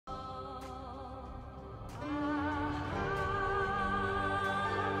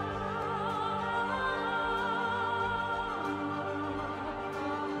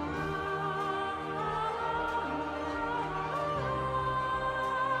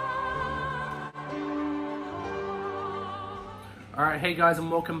Alright, hey guys,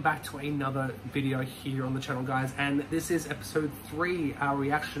 and welcome back to another video here on the channel, guys. And this is episode 3, our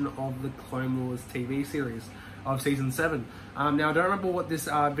reaction of the Clone Wars TV series of season 7. Now I don't remember what this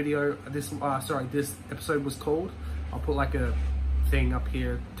this episode was called. I'll put like a thing up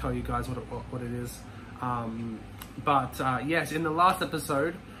here, tell you guys what it is. Yes, in the last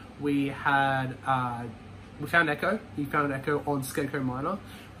episode we found Echo. He found Echo on Skeko Minor.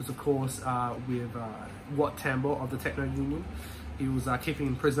 It was of course with Wat Tambor of the Techno Union. He was keeping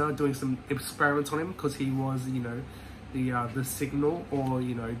him prisoner, doing some experiments on him because he was, you know, the signal, or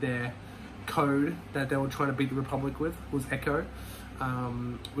you know, their code that they were trying to beat the Republic with was Echo.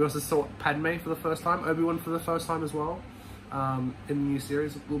 We also saw Padme for the first time, Obi-Wan for the first time as well. In the new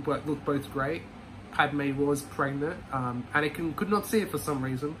series, look both great. Padme was pregnant. Anakin could not see it for some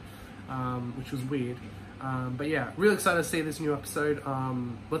reason, which was weird. But yeah, really excited to see this new episode.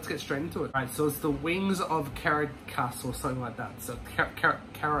 Let's get straight into it. Alright, so it's the wings of Keeradaks or something like that. So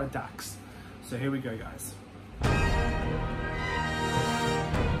Keeradaks. So here we go, guys.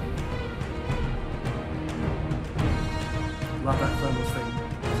 Love that thermal thing.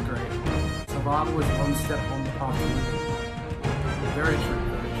 It's great. Survival is one step on the path to living. Very true,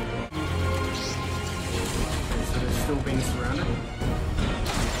 very true. Okay, so they're still being surrounded.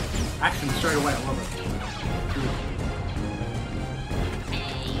 Action straight away, I love it.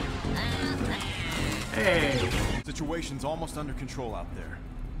 Hey! Situation's almost under control out there.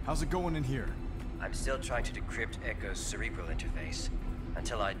 How's it going in here? I'm still trying to decrypt Echo's cerebral interface.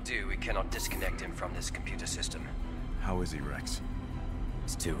 Until I do, we cannot disconnect him from this computer system. How is he, Rex?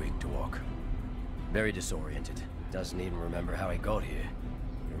 He's too weak to walk. Very disoriented. Doesn't even remember how he got here.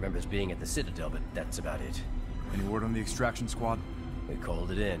 He remembers being at the Citadel, but that's about it. Any word on the extraction squad? We called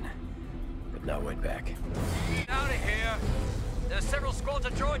it in, but now went back. Out of here! There's several squads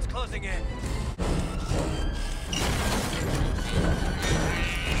of droids closing in.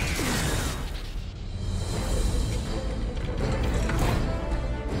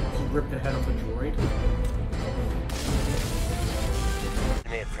 Rip the head off a droid.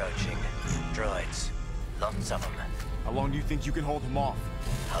 Enemy approaching. Droids. Lots of them. How long do you think you can hold him off?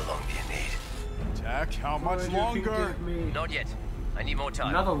 How long do you need? Tech, how much longer? Not yet. I need more time.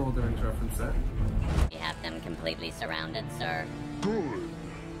 Another Lord of the Rings reference there. We have them completely surrounded, sir. Good.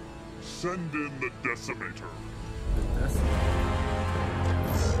 Send in the Decimator.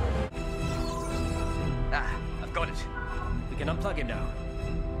 Ah, I've got it. We can unplug him now.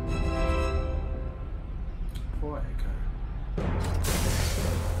 Poor Echo.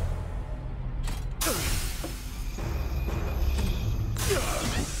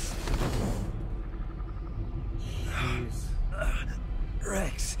 Jeez.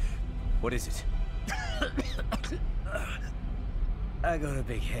 Rex. What is it? I got a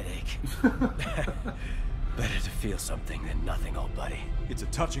big headache. Better to feel something than nothing, old buddy. It's a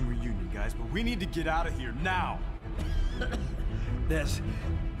touching reunion, guys, but we need to get out of here now. There's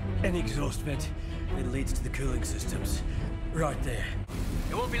an exhaust vent that leads to the cooling systems. Right there.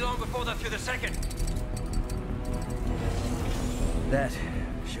 It won't be long before they're through the second. That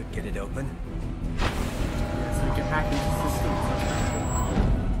should get it open. Yeah, so we can hack into systems.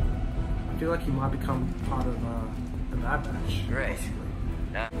 I feel like he might become part of the Bad Batch. Great.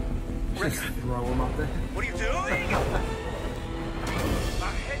 Now, Just throw him up there. What are you doing? A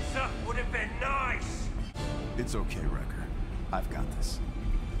heads up would have been nice. It's okay, Wrecker. I've got this.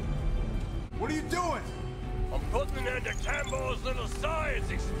 What are you doing? I'm putting an end to Tambor's little science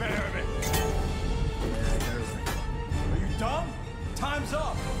experiment. Are you done? Time's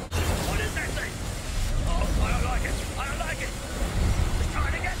up! What is that thing? Oh, I don't like it. I don't like it. It's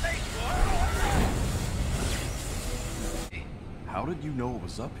trying to get me. How did you know it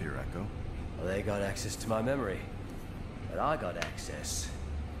was up here, Echo? well, they got access to my memory. But I got access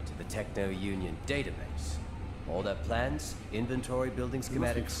to the Techno Union database. All their plans, inventory, building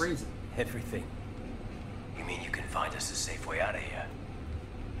schematics, everything. You mean you can find us a safe way out of here?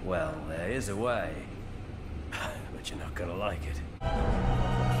 Well, there is a way. But you're not gonna like it.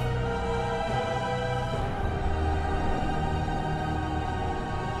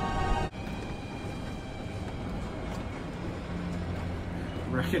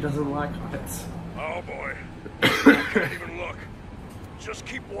 Wrecker doesn't like heights. Oh boy. I can't even look. Just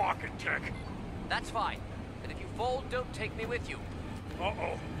keep walking, Tech. That's fine. And if you fall, don't take me with you.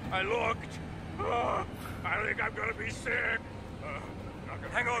 Uh-oh. I looked. I think I'm gonna be sick.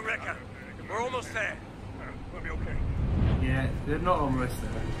 Hang on, Wrecker. We're almost there. We'll be okay. Yeah, they're not almost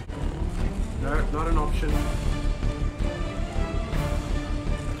there. No, not an option.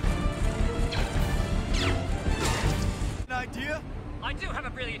 An idea? I do have a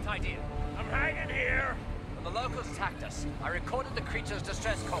brilliant idea. I'm hanging here. when the locals attacked us, I recorded the creature's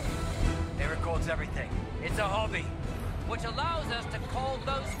distress call. It records everything. It's a hobby, which allows us to call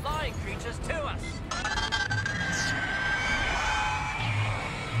those flying creatures to us.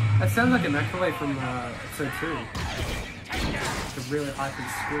 That sounds like an accolade from episode 2. It's a really high-pitched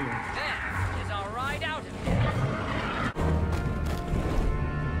squeal. There is our ride out of here.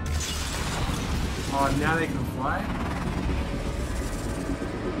 Oh, now they can fly?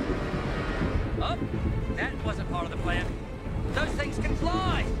 Oh, that wasn't part of the plan. Those things can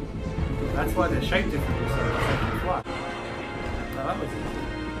fly. That's why they're shaped differently, so they can fly. Oh, that was easy.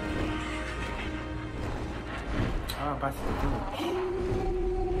 Oh, back to the village.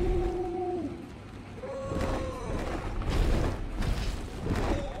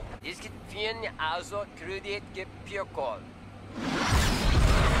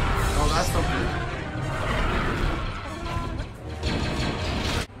 Oh, that's something.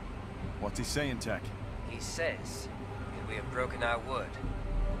 What's he saying, Tech? He says that we have broken our word.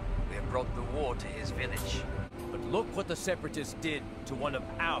 We have brought the war to his village. But look what the Separatists did to one of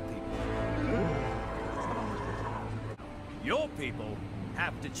our people. Your people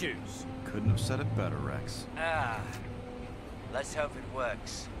have to choose. Couldn't have said it better, Rex. Let's hope it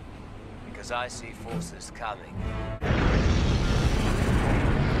works. Because I see forces coming.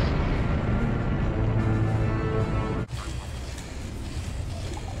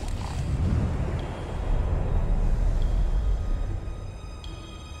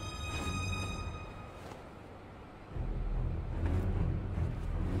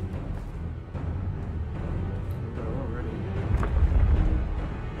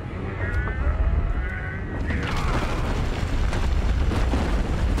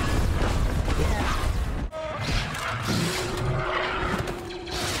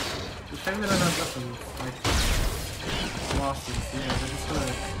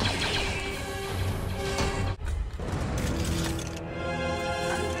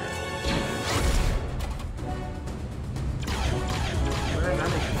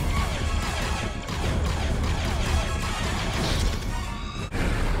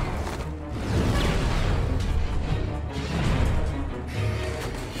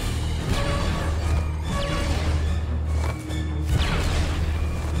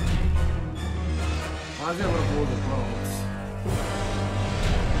 Why is there a lot of all the roads?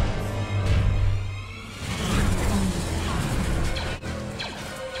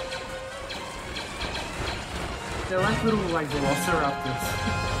 They're like little velociraptors.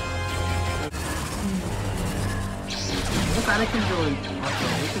 What's Anakin doing up there? I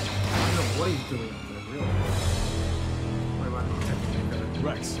don't know what he's doing up there, really.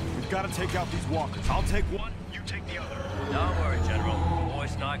 Rex, we've got to take out these walkers. I'll take one, you take the other. Don't worry, General.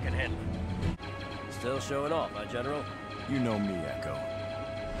 Boys and I can handle it. Still showing off, huh, General? You know me, Echo.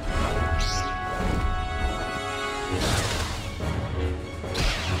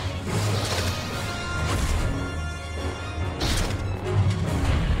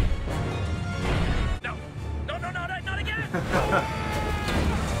 Not again!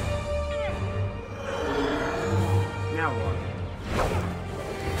 Now what?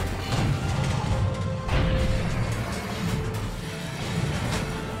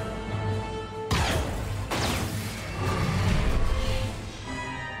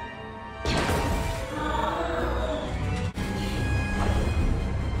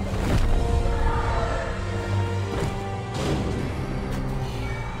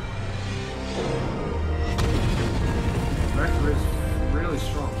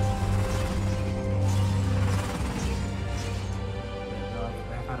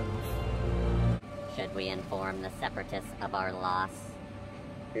 Should we inform the Separatists of our loss?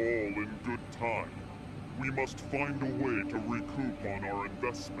 All in good time. We must find a way to recoup on our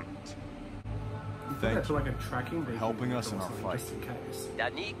investment. Thank you like a tracking for helping us in our fight. Just in case.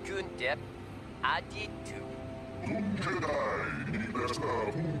 Dani Kundep Aditu.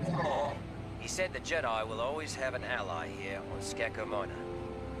 He said the Jedi will always have an ally here on Skakomona.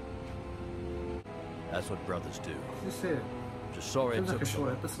 That's what brothers do. Just it. Just sorry it Seems like took a so short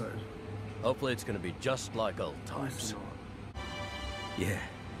long. episode. Hopefully it's gonna be just like old times. Yeah,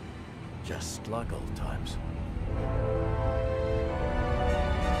 just like old times.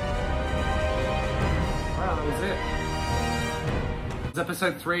 Wow, that was it. It's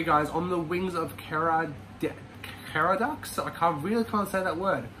episode 3, guys. On the wings of Keeradaks. I really can't say that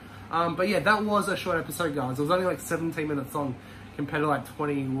word. But yeah, that was a short episode, guys. It was only like 17 minutes long compared to like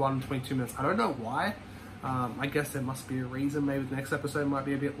 21, 22 minutes. I don't know why. I guess there must be a reason. Maybe the next episode might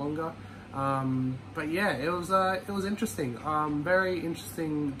be a bit longer. But yeah, it was interesting. Very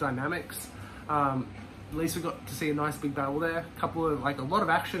interesting dynamics. At least we got to see a nice big battle there. A lot of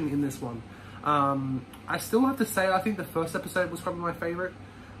action in this one. I still have to say, I think the first episode was probably my favorite.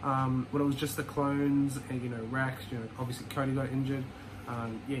 When it was just the clones and, you know, Rex, you know, obviously Cody got injured.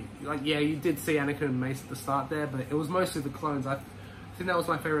 Yeah, you did see Anakin and Mace at the start there, but it was mostly the clones. I think that was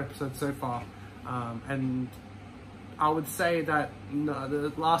my favorite episode so far. And I would say that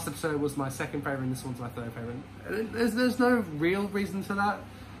the last episode was my second favorite and this one's my third favorite. There's no real reason to that.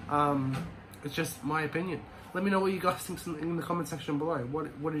 It's just my opinion. Let me know what you guys think in the comment section below.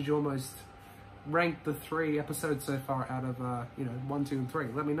 What is your most ranked the 3 episodes so far out of 1, 2, and 3?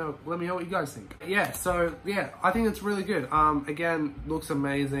 Let me know what you guys think. Yeah, so yeah, I think it's really good. Again, looks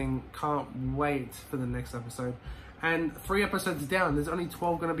amazing. Can't wait for the next episode. And 3 episodes down, there's only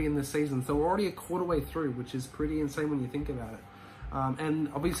 12 going to be in this season, so we're already a quarter way through, which is pretty insane when you think about it. And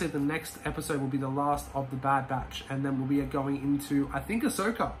obviously the next episode will be the last of the Bad Batch, and then we'll be going into, I think,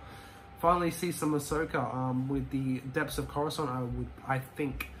 Ahsoka. Finally see some Ahsoka with the depths of Coruscant, I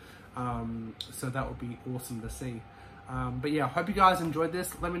think. So that would be awesome to see. But yeah, I hope you guys enjoyed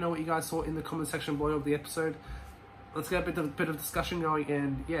this. Let me know what you guys saw in the comment section below of the episode. Let's get a bit of discussion going.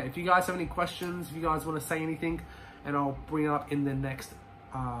 And yeah, if you guys have any questions, if you guys want to say anything, and I'll bring it up in the next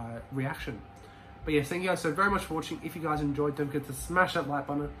reaction. But yeah, thank you guys so very much for watching. If you guys enjoyed, don't forget to smash that like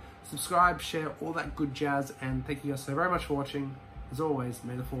button, subscribe, share, all that good jazz. And thank you guys so very much for watching. As always,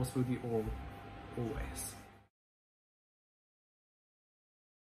 may the Force be with you all, always.